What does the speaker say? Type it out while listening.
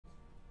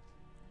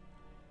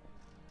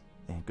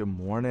Good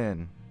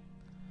morning.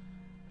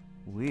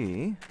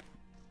 We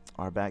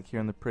are back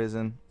here in the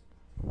prison.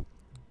 What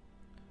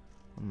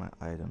are my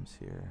items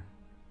here?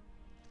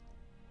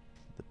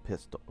 The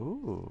pistol.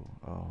 Ooh.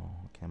 Oh,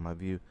 okay. My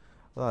view.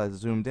 Well, I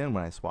zoomed in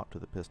when I swapped to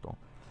the pistol.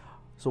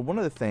 So one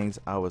of the things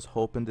I was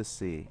hoping to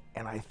see,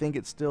 and I think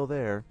it's still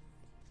there,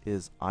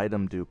 is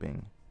item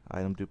duping.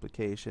 Item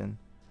duplication.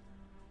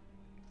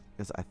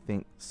 Because I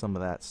think some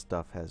of that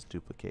stuff has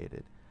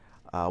duplicated.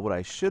 What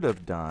I should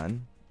have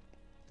done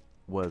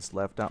was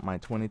left out my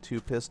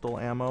 22 pistol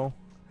ammo.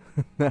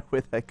 That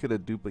way I could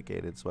have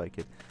duplicated so I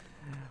could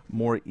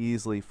more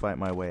easily fight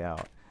my way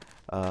out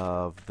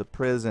of the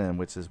prison,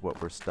 which is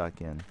what we're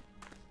stuck in.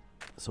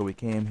 So we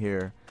came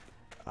here.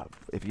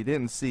 If you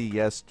didn't see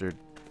yesterday,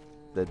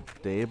 the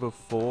day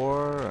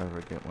before, I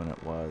forget when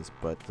it was,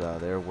 but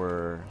there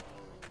were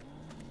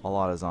a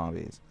lot of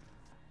zombies.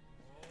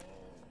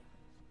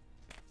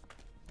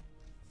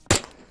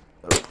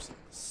 Oops.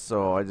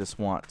 So I just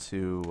want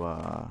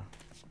to,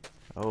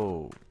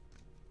 oh,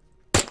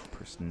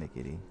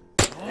 persnickety.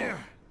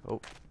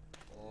 Oh.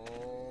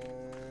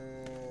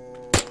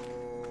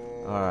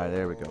 Alright,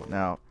 there we go.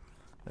 Now,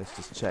 let's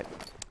just check.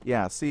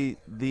 Yeah, see,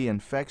 the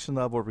infection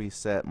level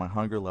reset, my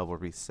hunger level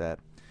reset,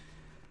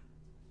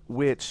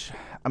 which,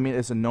 I mean,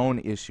 is a known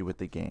issue with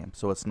the game.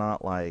 So it's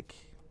not like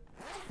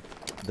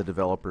the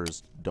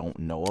developers don't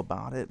know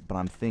about it, but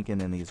I'm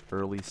thinking in these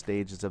early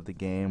stages of the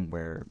game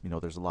where, you know,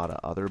 there's a lot of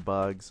other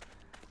bugs,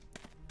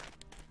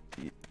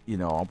 you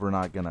know, we're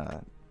not going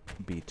to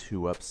be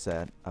too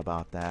upset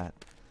about that.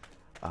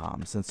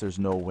 Since there's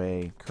no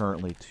way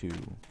currently to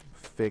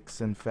fix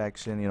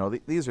infection, you know,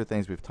 these are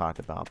things we've talked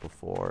about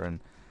before,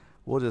 and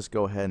we'll just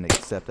go ahead and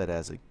accept that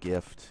as a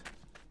gift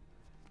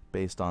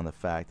based on the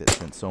fact that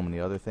since so many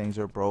other things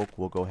are broke,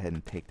 we'll go ahead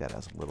and take that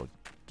as a little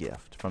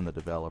gift from the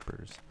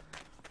developers.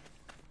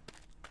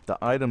 The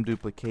item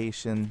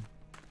duplication,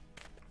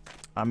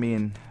 I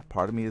mean,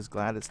 part of me is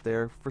glad it's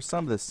there for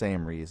some of the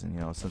same reason,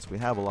 you know, since we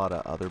have a lot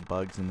of other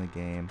bugs in the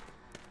game.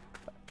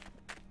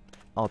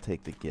 I'll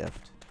take the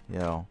gift, you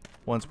know.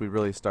 Once we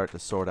really start to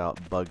sort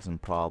out bugs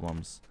and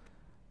problems,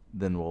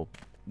 then we'll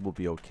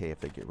be okay if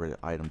they get rid of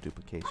item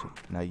duplication.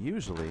 Now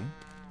usually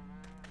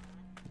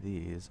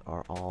these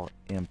are all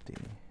empty,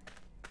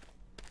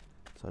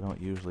 so I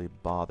don't usually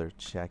bother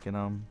checking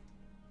them.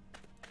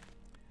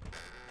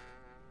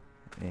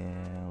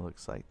 And it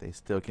looks like they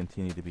still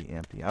continue to be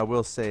empty. I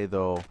will say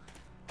though,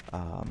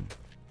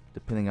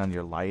 depending on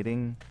your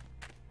lighting,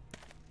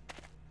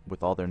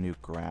 with all their new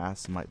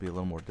grass, it might be a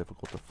little more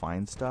difficult to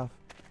find stuff.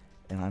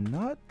 And I'm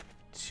not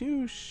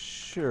too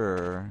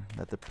sure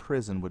that the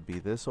prison would be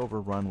this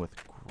overrun with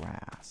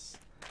grass.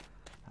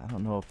 I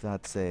don't know if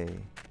that's a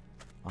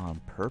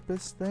on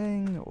purpose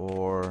thing,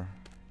 or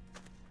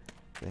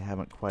they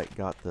haven't quite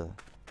got the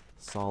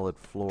solid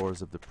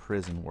floors of the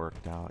prison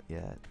worked out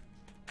yet.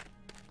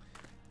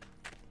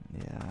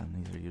 Yeah, and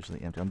these are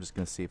usually empty. I'm just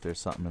going to see if there's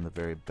something in the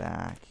very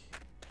back.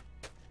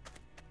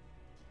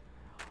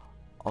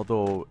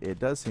 Although it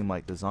does seem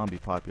like the zombie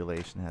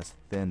population has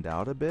thinned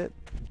out a bit,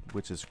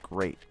 which is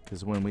great,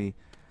 because when we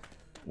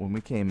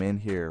came in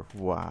here,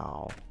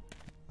 wow,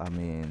 I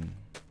mean,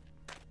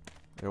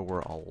 there were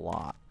a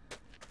lot.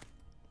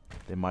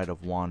 They might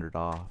have wandered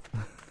off.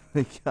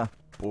 They got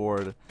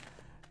bored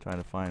trying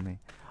to find me.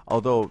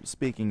 Although,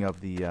 speaking of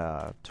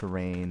the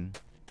terrain,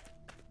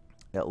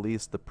 at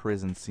least the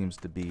prison seems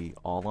to be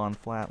all on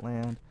flat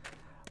land.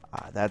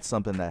 That's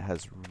something that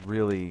has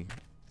really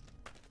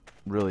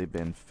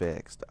been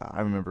fixed.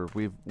 I remember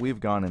we've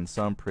gone in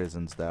some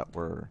prisons that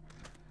were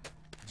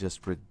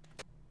just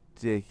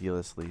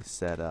ridiculously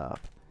set up,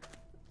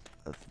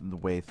 the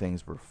way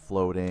things were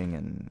floating,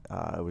 and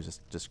it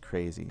was just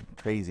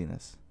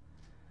craziness.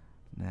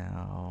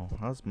 Now,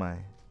 how's my...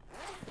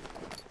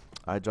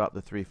 I dropped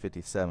the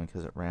 357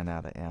 because it ran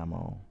out of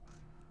ammo,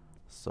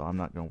 so I'm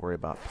not going to worry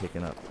about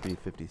picking up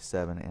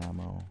 357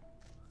 ammo.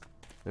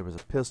 There was a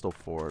pistol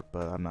for it,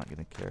 but I'm not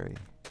going to carry.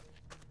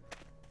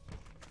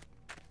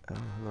 Oh,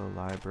 hello,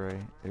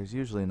 library. There's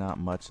usually not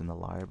much in the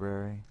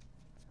library.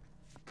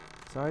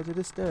 Sorry to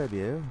disturb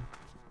you.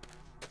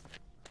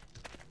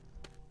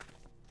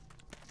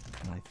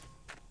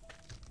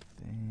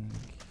 And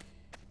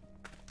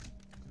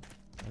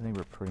I think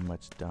we're pretty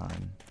much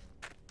done.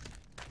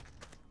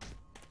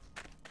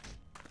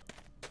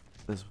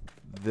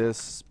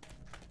 This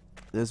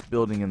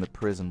building in the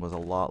prison was a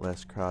lot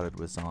less crowded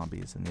with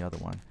zombies than the other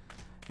one.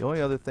 The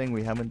only other thing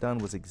we haven't done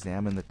was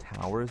examine the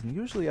towers, and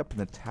usually up in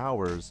the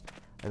towers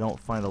I don't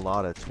find a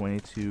lot of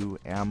 22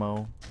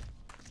 ammo.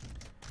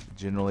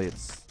 Generally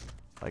it's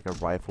like a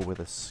rifle with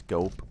a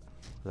scope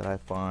that I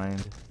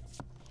find.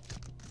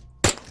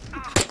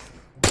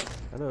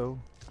 Hello.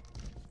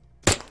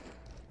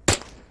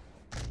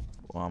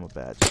 Well, I'm a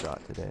bad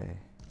shot today.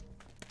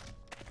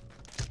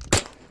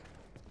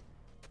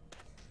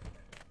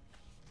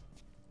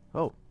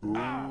 Oh,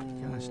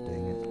 gosh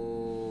dang it.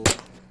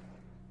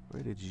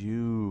 Where did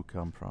you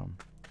come from?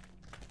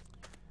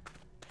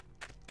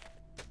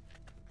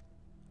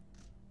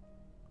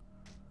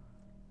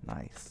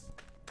 Nice.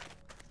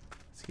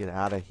 get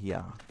out of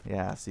here.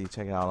 Yeah, see,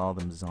 check out all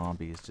them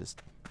zombies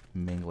just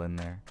mingling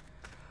there.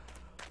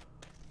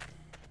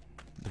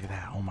 Look at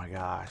that. Oh my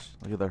gosh.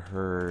 Look at the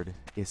herd.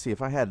 You see,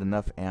 if I had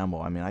enough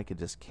ammo, I mean, I could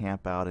just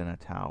camp out in a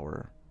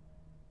tower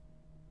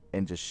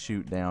and just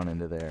shoot down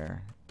into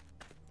there.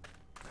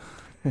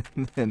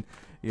 And then,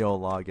 you know,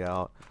 log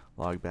out,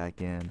 log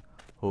back in,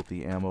 hope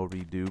the ammo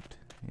reduped,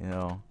 you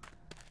know.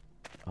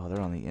 Oh,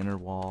 they're on the inner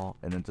wall.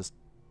 And then just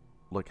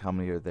look how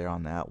many are there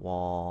on that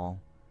wall.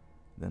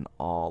 Then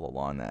all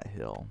along that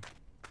hill.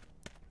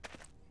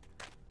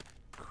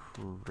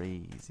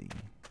 Crazy.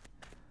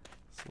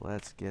 So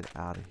let's get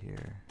out of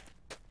here.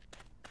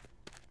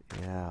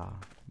 Yeah,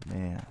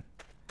 man.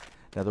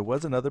 Now there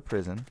was another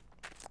prison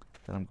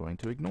that I'm going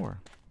to ignore.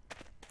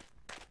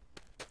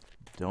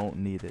 Don't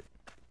need it.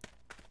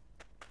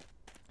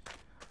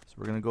 So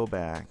we're going to go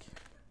back.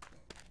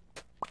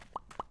 I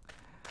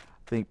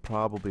think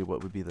probably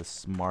what would be the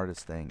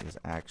smartest thing is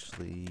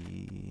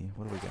actually...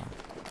 What do we got?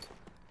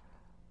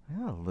 I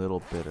got a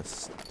little bit of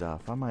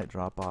stuff. I might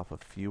drop off a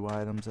few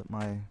items at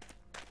my...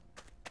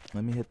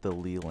 Let me hit the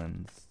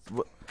Lelands.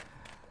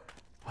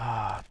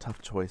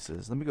 Tough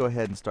choices. Let me go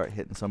ahead and start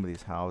hitting some of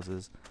these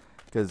houses,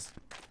 because,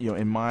 you know,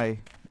 in my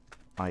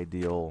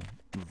ideal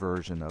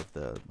version of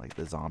the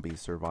zombie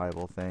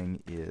survival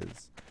thing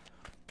is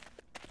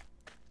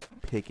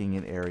picking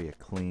an area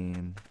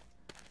clean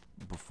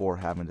before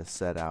having to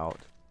set out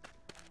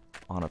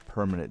on a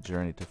permanent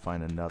journey to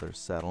find another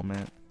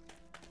settlement.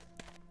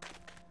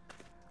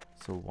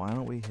 So why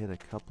don't we hit a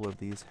couple of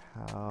these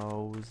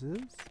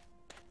houses?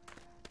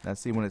 Now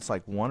see, when it's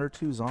like 1 or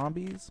 2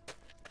 zombies,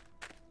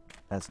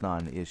 that's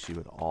not an issue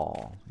at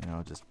all. You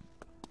know, just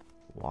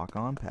walk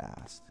on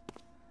past.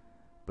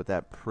 But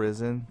that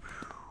prison,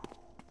 whew,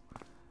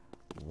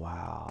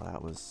 wow,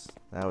 that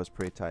was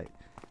pretty tight.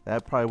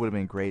 That probably would have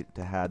been great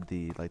to have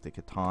the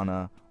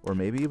katana or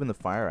maybe even the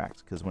fire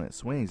axe, because when it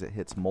swings, it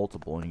hits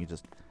multiple, and you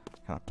just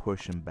kind of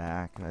push them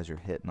back as you're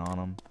hitting on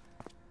them.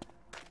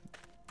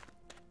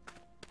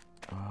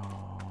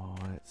 Oh,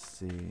 let's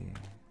see.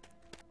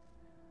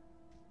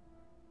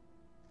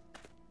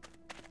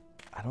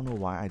 I don't know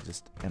why I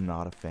just am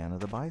not a fan of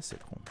the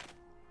bicycle.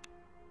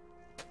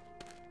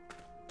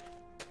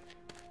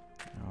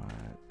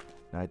 Alright.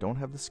 Now I don't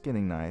have the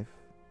skinning knife.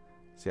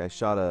 See, I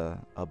shot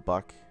a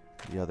buck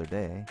the other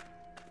day,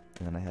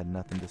 and then I had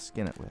nothing to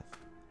skin it with.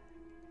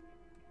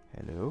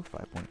 Hello,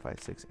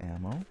 5.56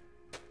 ammo.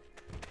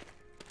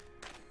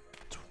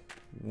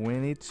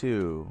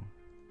 22.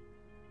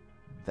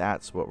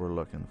 That's what we're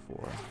looking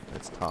for.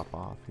 Let's top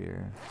off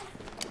here.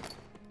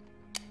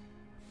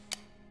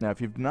 Now, if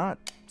you've not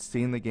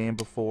seen the game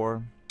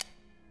before,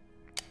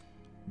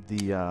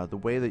 the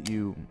way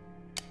that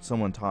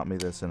someone taught me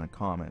this in a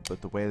comment,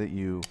 but the way that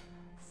you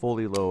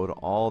fully load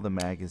all the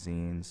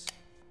magazines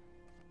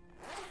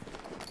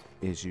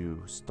is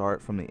you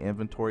start from the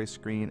inventory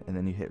screen and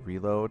then you hit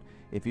reload.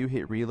 If you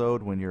hit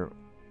reload when you're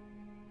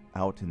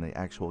out in the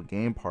actual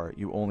game part,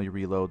 you only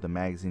reload the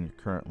magazine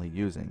you're currently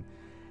using.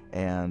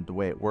 And the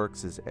way it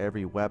works is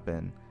every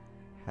weapon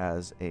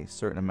has a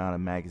certain amount of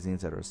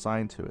magazines that are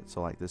assigned to it.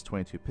 So like this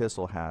 22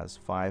 pistol has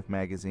 5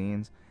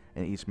 magazines,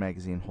 and each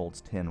magazine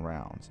holds 10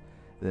 rounds.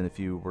 Then if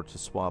you were to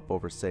swap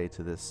over, say,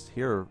 to this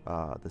here,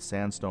 the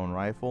sandstone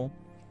rifle,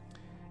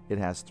 it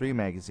has 3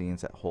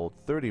 magazines that hold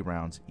 30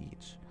 rounds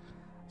each.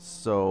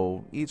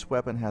 So each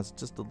weapon has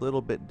just a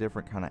little bit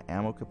different kind of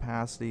ammo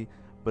capacity,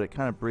 but it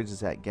kind of bridges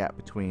that gap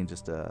between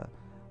just a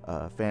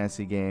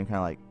fantasy game, kind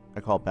of like I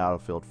call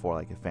Battlefield 4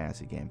 like a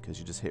fantasy game, because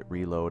you just hit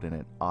reload and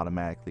it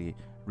automatically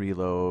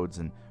reloads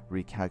and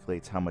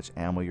recalculates how much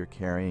ammo you're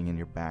carrying in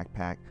your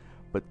backpack.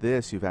 But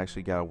this, you've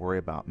actually got to worry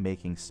about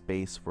making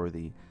space for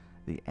the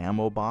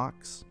ammo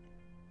box,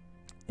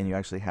 and you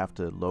actually have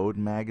to load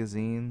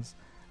magazines.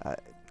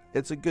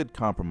 It's a good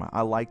compromise.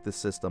 I like the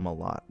system a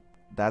lot.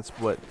 That's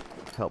what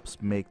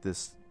helps make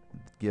this,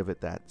 give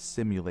it that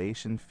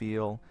simulation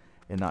feel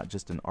and not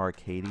just an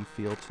arcadey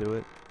feel to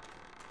it.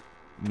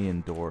 Me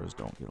and doors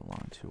don't get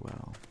along too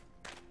well.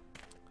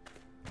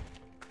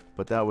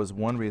 But that was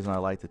one reason I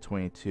like the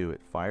 22.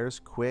 It fires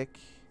quick,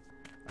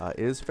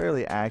 is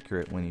fairly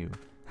accurate when you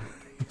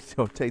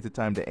don't take the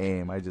time to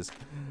aim.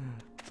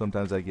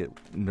 Sometimes I get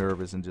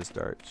nervous and just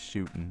start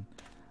shooting.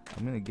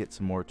 I'm going to get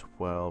some more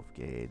 12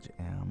 gauge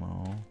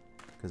ammo,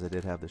 because I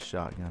did have the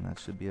shotgun. That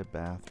should be a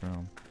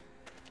bathroom.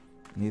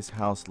 And these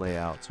house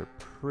layouts are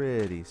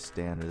pretty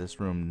standard. This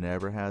room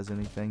never has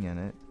anything in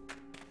it.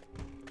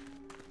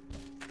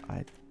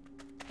 I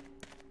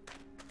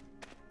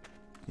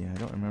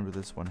don't remember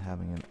this one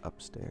having an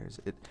upstairs.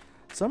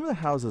 Some of the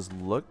houses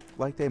look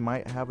like they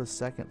might have a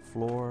second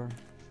floor.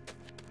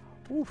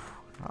 Oof,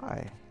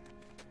 hi.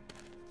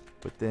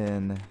 But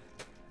then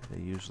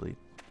they usually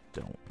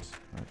don't.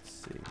 Let's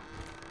see.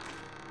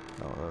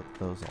 Oh,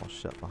 those all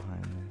shut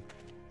behind me.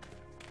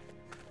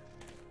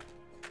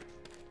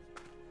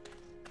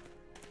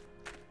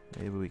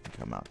 Maybe we can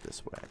come out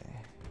this way.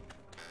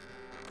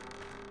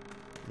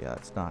 Yeah,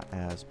 it's not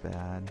as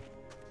bad.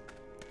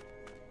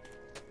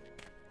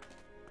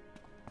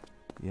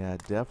 Yeah,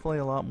 definitely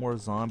a lot more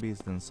zombies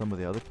than some of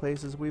the other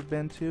places we've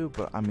been to,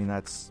 but I mean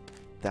that's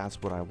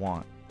what I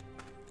want.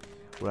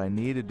 What I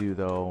need to do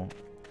though,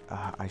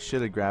 I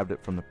should have grabbed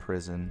it from the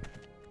prison.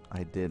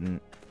 I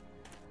didn't.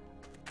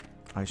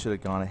 I should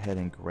have gone ahead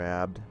and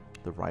grabbed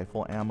the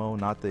rifle ammo,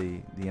 not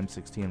the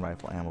M16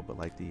 rifle ammo, but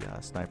like the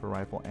sniper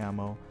rifle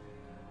ammo,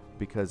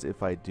 because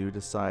if I do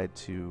decide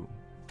to, you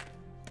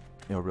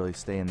know, really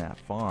stay in that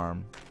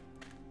farm,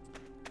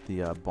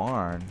 the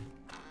barn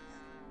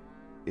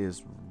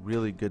is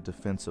really good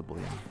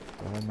defensively.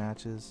 Do I have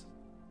matches?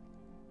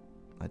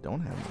 I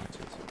don't have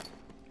matches.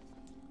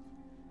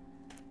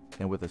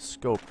 And with a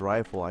scoped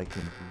rifle, I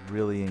can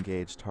really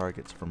engage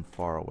targets from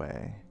far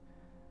away.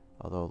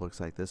 Although it looks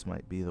like this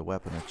might be the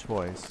weapon of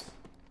choice.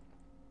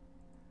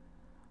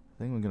 I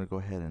think I'm going to go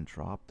ahead and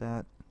drop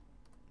that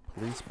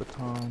police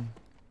baton.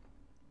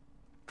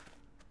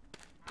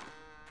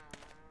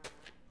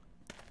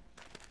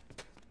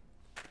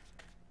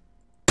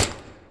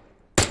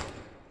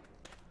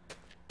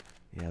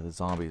 Yeah, the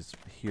zombies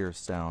here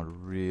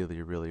sound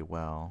really, really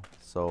well.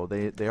 So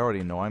they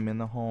already know I'm in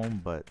the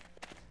home, but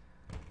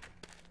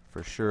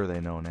for sure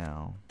they know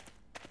now.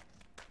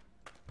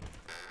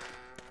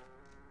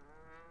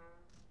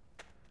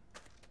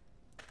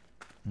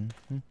 Just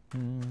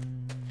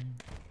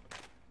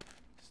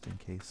in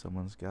case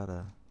someone's got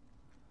a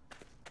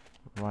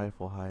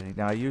rifle hiding.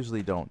 Now I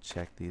usually don't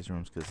check these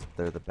rooms because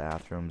they're the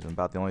bathrooms, and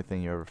about the only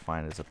thing you ever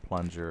find is a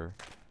plunger.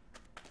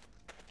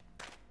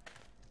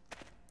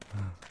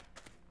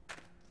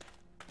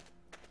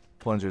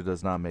 Plunger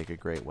does not make a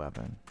great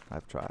weapon.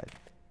 I've tried.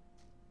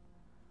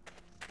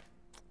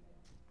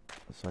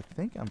 So I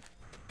think I'm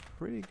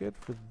pretty good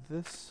for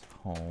this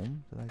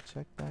home. Did I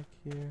check back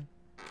here?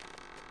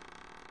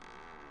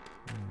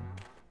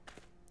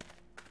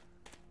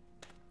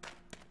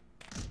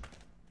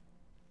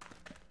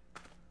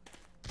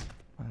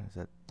 Is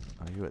that?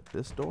 Are you at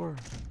this door?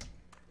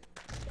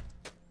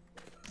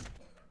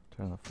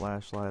 Turn the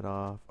flashlight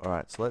off.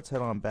 Alright, so let's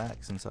head on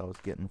back since I was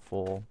getting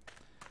full.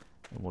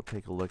 And we'll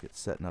take a look at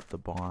setting up the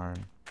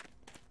barn.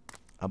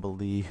 I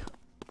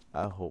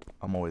hope,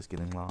 I'm always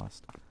getting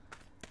lost.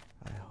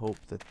 I hope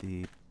that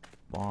the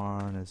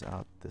barn is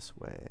out this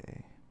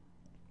way.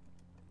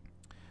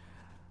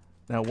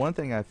 Now one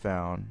thing I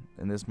found,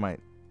 and this might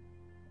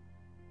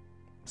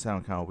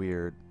sound kind of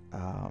weird,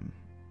 I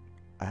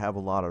have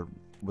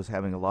was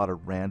having a lot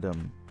of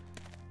random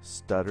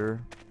stutter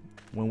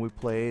when we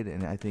played,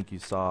 and I think you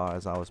saw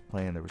as I was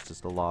playing there was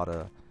just a lot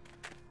of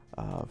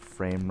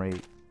frame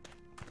rate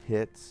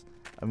hits.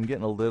 I'm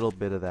getting a little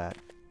bit of that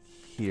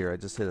here. I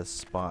just hit a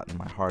spot and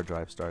my hard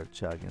drive started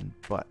chugging,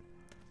 but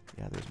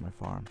yeah, there's my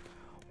farm.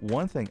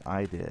 One thing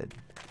I did,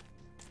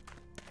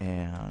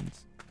 and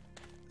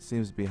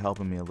seems to be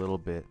helping me a little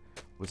bit,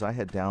 was I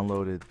had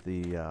downloaded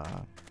the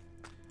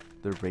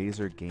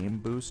Razer game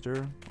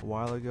booster a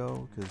while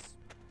ago because,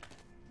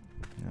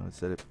 you know, it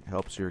said it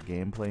helps your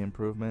gameplay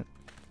improvement.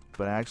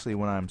 But actually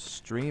when I'm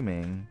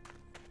streaming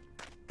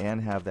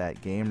and have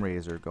that game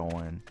Razer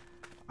going,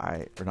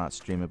 or not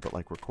stream it, but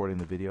like recording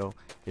the video,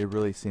 it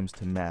really seems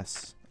to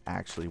mess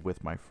actually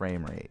with my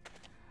frame rate.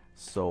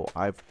 So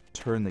I've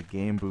turned the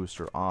game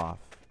booster off,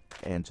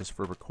 and just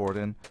for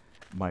recording,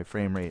 my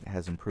frame rate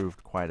has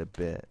improved quite a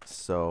bit.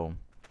 So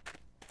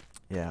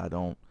yeah,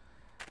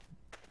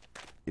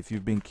 if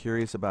you've been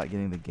curious about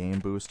getting the game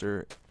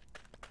booster,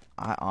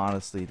 I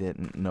honestly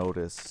didn't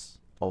notice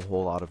a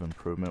whole lot of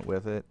improvement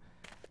with it.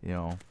 You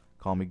know,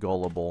 call me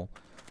gullible,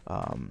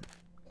 but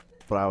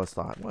I always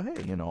thought, well,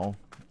 hey, you know,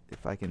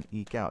 if I can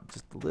eke out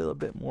just a little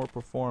bit more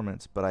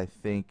performance. But I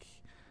think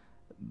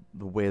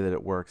the way that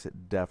it works,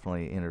 it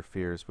definitely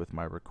interferes with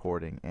my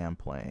recording and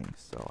playing,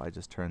 so I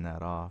just turned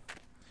that off.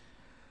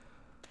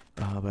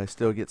 But I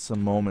still get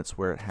some moments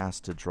where it has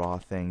to draw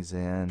things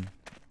in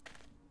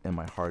and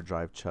my hard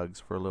drive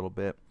chugs for a little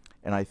bit.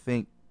 And I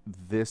think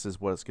this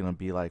is what it's going to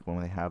be like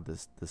when they have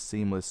the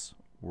seamless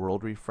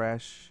world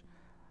refresh,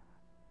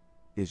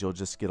 is you'll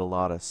just get a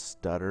lot of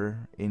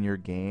stutter in your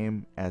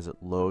game as it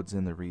loads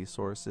in the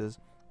resources.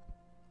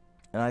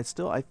 And I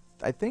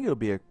think it'll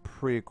be a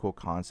pretty cool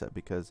concept,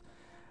 because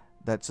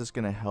that's just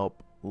going to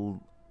help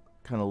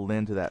kind of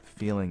lend to that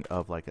feeling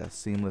of like a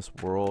seamless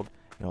world.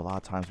 You know, a lot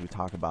of times we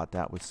talk about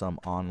that with some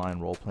online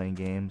role-playing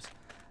games.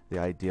 The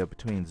idea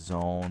between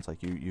zones,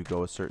 like you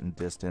go a certain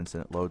distance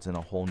and it loads in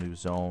a whole new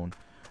zone,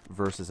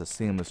 versus a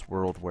seamless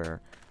world where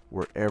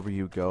wherever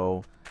you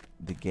go,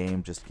 the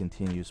game just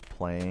continues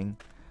playing.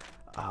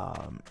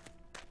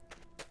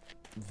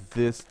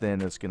 This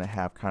then is going to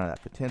have kind of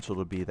that potential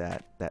to be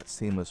that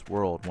seamless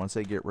world. Once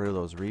they get rid of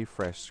those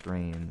refresh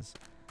screens,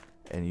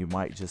 and you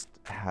might just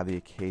have the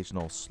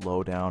occasional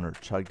slowdown or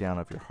chug down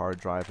of your hard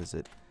drive as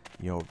it,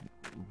 you know,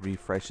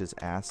 refreshes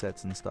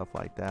assets and stuff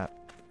like that,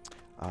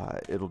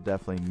 it'll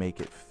definitely make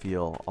it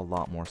feel a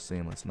lot more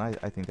seamless, and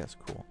I think that's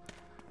cool.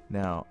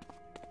 Now,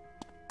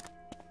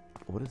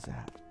 what is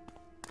that?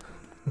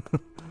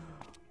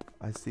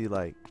 I see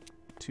like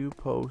 2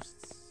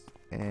 posts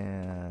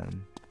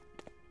and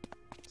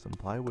some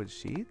plywood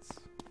sheets.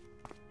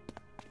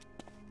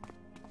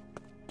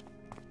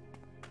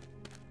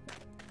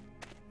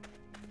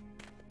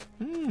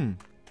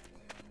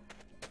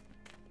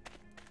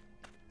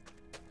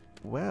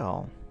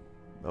 Well,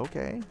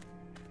 okay.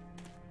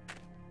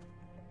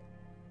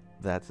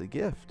 That's a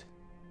gift.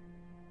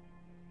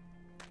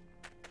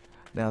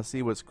 Now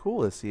see, what's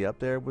cool is, see, up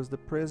there was the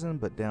prison,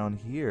 but down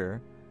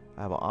here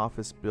I have an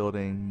office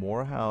building,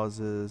 more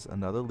houses,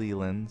 another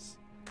Leland's,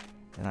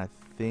 and I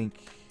think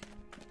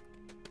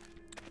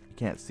you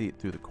can't see it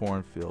through the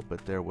cornfield,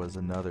 but there was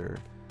another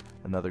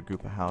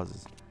group of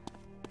houses,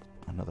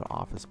 another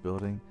office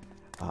building.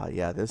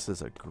 Yeah, this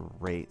is a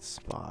great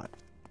spot.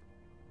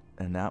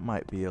 And that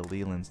might be a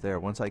Leland's there.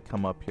 Once I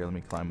come up here, let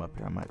me climb up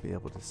here, I might be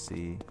able to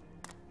see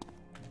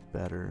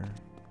better.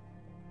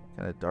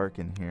 Kind of dark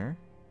in here.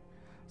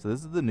 So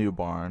this is the new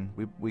barn.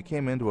 We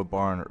came into a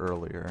barn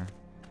earlier.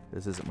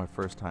 This isn't my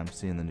first time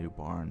seeing the new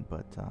barn,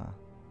 but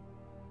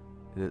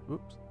it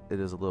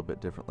is a little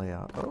bit different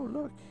layout. Oh,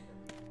 look.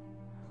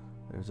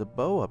 There's a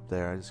bow up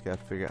there. I just got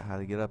to figure out how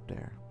to get up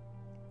there.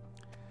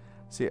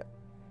 See,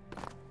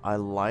 I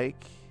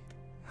like...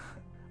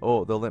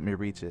 Oh, they'll let me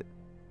reach it.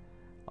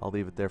 I'll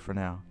leave it there for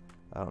now.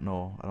 I don't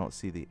know. I don't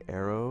see the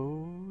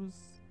arrows.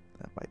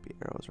 That might be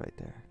arrows right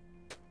there.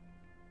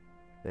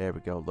 There we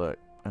go. Look.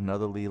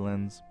 Another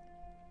Leland's.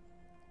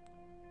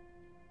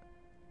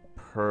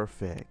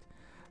 Perfect.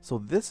 So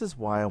this is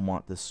why I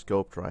want the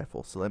scoped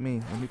rifle. So let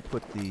me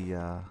put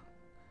the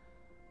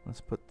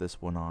let's put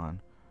this one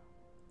on.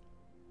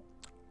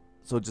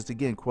 So just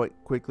again,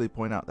 quickly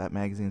point out that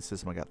magazine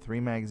system. I got 3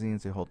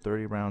 magazines. They hold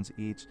 30 rounds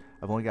each.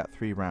 I've only got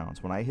 3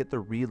 rounds. When I hit the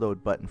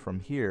reload button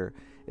from here,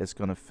 it's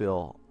going to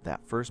fill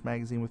that first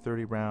magazine with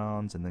 30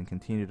 rounds and then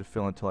continue to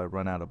fill until I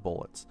run out of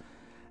bullets.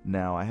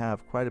 Now I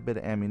have quite a bit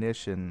of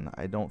ammunition.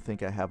 I don't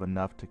think I have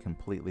enough to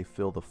completely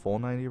fill the full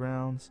 90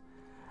 rounds.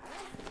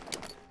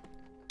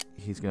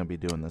 He's going to be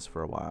doing this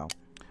for a while.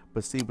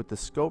 But see, with the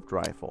scoped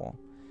rifle,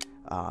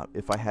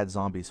 if I had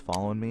zombies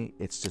following me,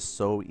 it's just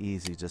so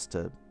easy just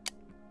to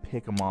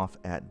pick them off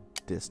at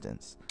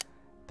distance.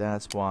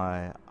 That's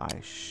why I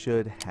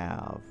should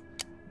have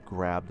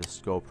grabbed the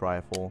scoped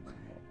rifle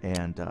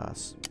and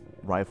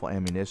rifle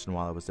ammunition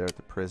while I was there at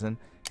the prison,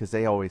 because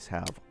they always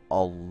have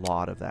a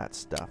lot of that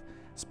stuff,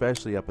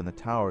 especially up in the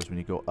towers. When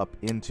you go up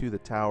into the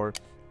tower,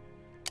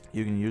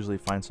 you can usually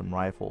find some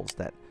rifles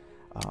that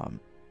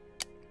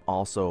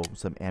also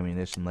some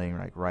ammunition laying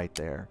right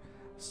there.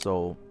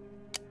 So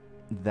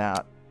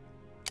that,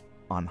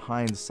 on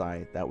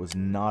hindsight, that was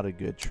not a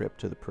good trip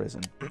to the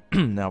prison.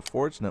 Now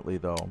fortunately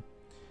though,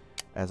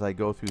 as I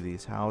go through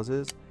these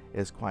houses,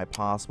 it's quite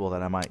possible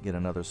that I might get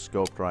another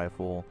scoped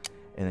rifle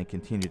and then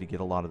continue to get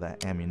a lot of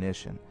that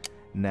ammunition.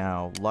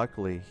 Now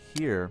luckily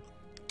here,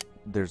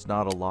 there's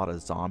not a lot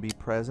of zombie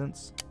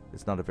presence.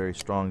 It's not a very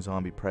strong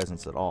zombie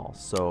presence at all.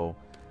 So,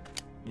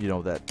 you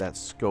know, that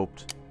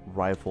scoped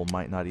rifle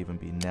might not even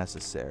be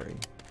necessary.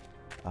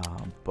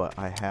 But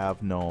I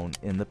have known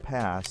in the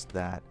past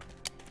that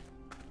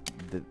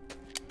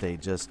they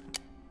just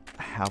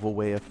have a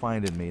way of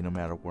finding me no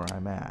matter where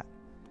I'm at.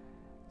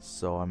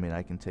 So I mean,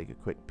 I can take a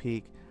quick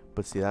peek,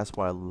 but see, that's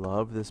why I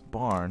love this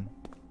barn.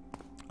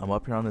 I'm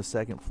up here on the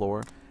 2nd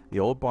floor. The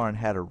old barn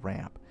had a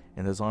ramp,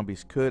 and the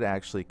zombies could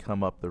actually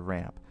come up the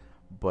ramp,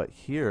 but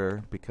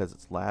here, because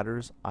it's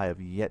ladders, I have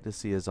yet to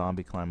see a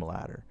zombie climb a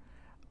ladder.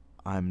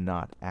 I'm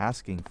not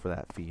asking for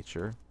that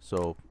feature,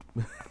 so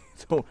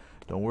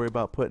don't worry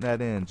about putting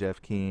that in,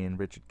 Jeff Keane,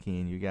 Richard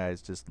Keane. You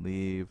guys just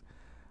leave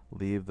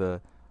the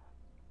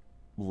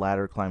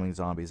ladder climbing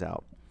zombies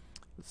out.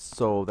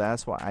 So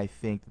that's why I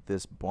think that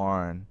this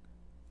barn,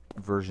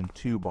 version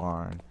 2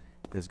 barn,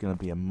 is going to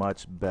be a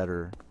much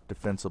better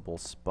defensible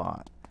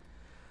spot.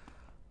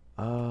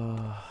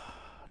 Now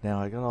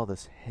I got all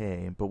this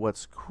hay, but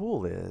what's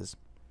cool is,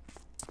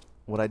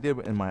 what I did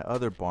in my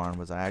other barn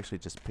was I actually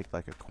just picked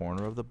like a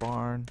corner of the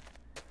barn,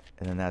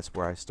 and then that's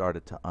where I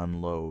started to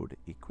unload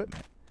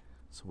equipment.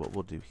 So what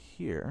we'll do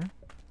here,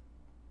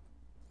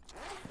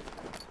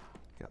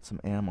 got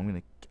some ammo.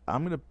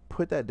 I'm gonna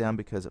put that down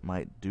because it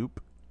might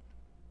dupe.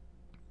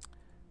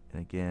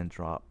 And again,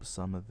 drop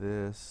some of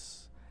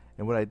this.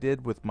 And what I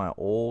did with my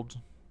old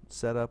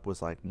setup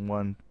was, like,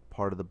 one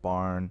part of the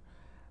barn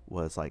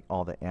was like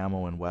all the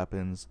ammo and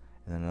weapons,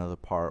 and then another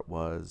part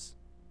was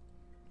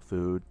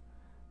food.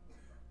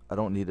 I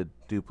don't need to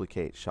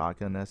duplicate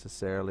shotgun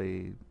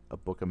necessarily. A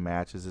book of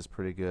matches is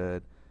pretty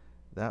good.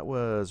 That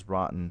was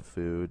rotten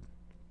food.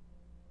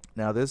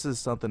 Now this is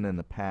something in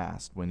the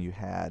past when you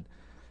had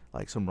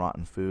like some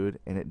rotten food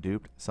and it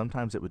duped.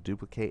 Sometimes it would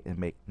duplicate and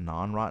make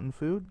non-rotten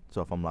food.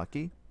 So if I'm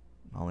lucky,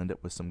 I'll end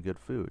up with some good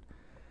food.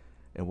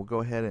 And we'll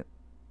go ahead and,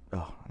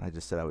 oh, and I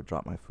just said I would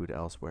drop my food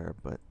elsewhere,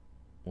 but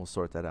we'll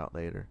sort that out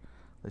later.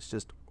 Let's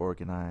just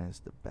organize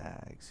the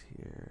bags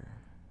here.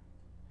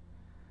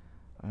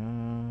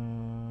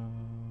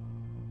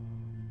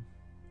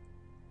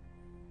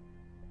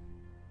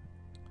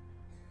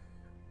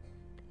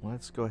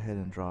 Let's go ahead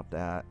and drop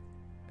that,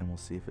 and we'll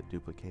see if it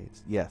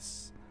duplicates.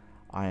 Yes,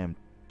 I am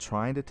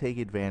trying to take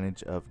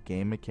advantage of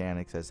game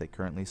mechanics as they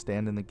currently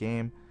stand in the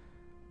game.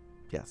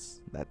 Yes,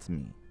 that's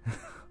me.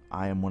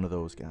 I am one of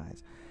those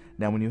guys.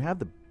 Now when you have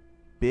the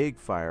big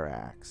fire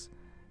axe,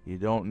 You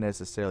don't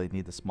necessarily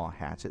need the small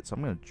hatchet, so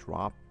I'm going to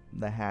drop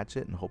the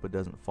hatchet and hope it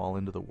doesn't fall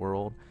into the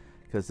world,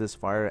 because this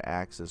fire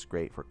axe is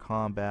great for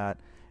combat.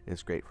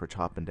 It's great for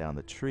chopping down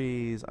the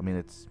trees. I mean,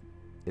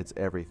 it's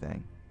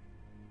everything.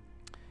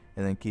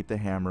 And then keep the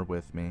hammer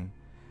with me.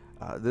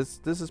 This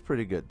is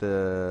pretty good.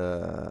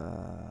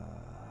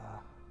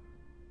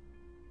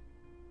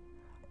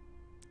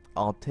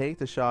 I'll take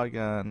the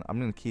shotgun. I'm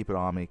going to keep it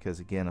on me because,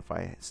 again, if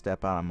I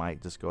step out, I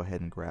might just go ahead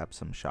and grab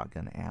some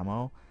shotgun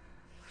ammo.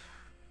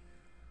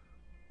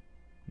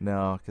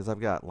 No, because I've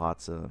got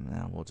lots of...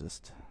 Nah, we'll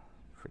just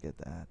forget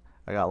that.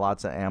 I got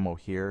lots of ammo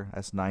here.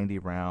 That's 90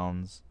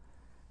 rounds.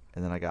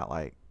 And then I got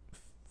like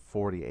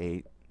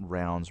 48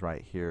 rounds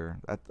right here.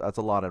 That's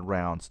a lot of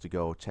rounds to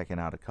go checking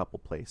out a couple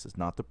places.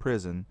 Not the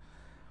prison.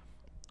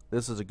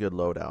 This is a good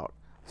loadout.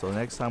 So the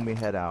next time we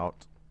head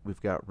out,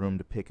 we've got room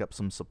to pick up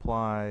some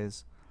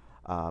supplies.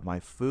 My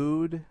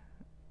food,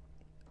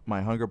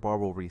 my hunger bar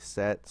will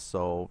reset.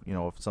 So, you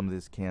know, if some of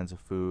these cans of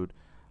food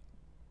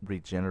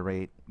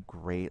regenerate,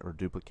 great, or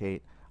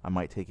duplicate, I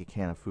might take a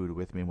can of food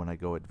with me when I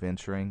go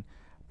adventuring.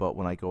 But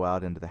when I go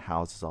out into the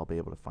houses, I'll be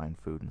able to find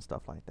food and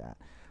stuff like that.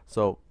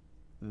 So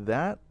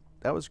that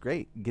was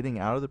great. Getting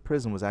out of the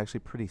prison was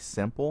actually pretty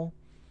simple.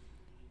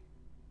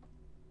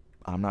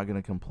 I'm not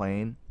going to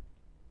complain.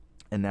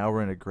 And now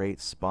we're in a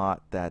great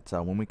spot that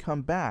when we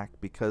come back,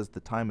 because the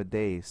time of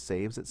day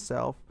saves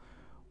itself,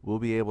 we'll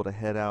be able to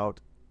head out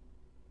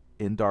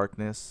in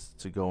darkness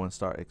to go and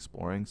start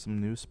exploring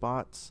some new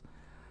spots.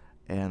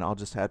 And I'll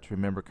just have to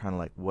remember kind of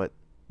like what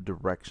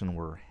direction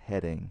we're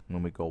heading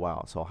when we go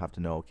out. So I'll have to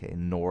know, okay,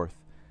 north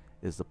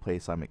is the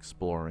place I'm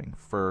exploring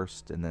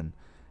first, and then,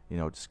 you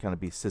know, just kind of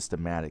be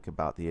systematic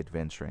about the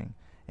adventuring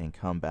and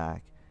come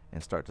back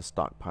and start to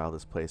stockpile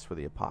this place for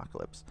the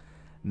apocalypse.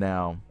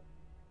 Now,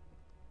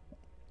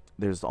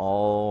 there's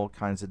all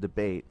kinds of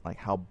debate, like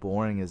how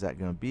boring is that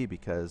going to be,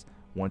 because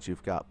once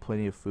you've got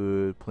plenty of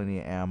food, plenty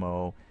of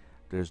ammo,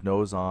 there's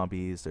no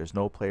zombies, there's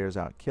no players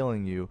out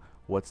killing you,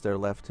 what's there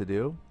left to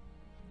do?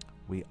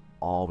 We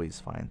always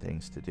find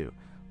things to do.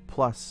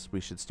 Plus, we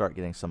should start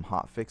getting some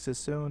hot fixes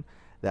soon.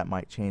 That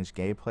might change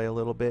gameplay a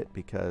little bit,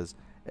 because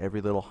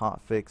every little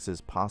hot fix is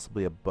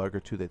possibly a bug or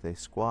two that they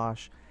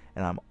squash,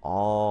 and I'm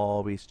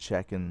always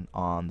checking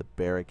on the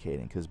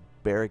barricading, because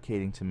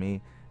barricading to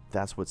me,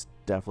 that's what's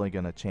definitely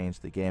going to change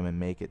the game and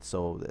make it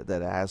so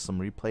that it has some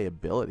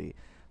replayability.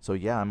 So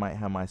yeah, I might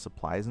have my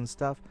supplies and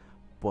stuff,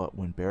 but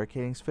when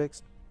barricading's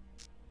fixed,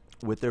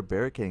 with their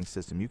barricading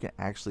system, you can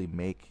actually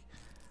make,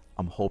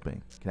 I'm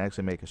hoping, can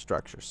actually make a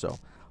structure. So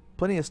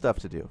plenty of stuff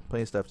to do,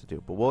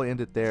 but we'll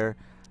end it there.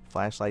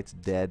 Flashlight's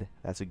dead.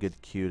 That's a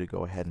good cue to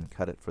go ahead and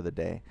cut it for the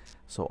day.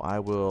 So I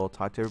will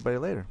talk to everybody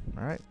later.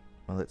 All right,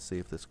 well, let's see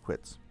if this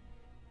quits.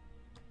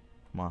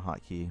 Come on,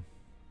 hotkey.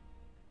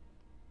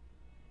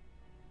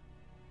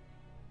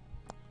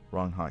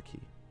 Wrong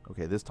hotkey.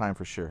 Okay, this time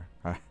for sure.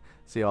 All right,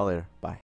 see y'all later. Bye.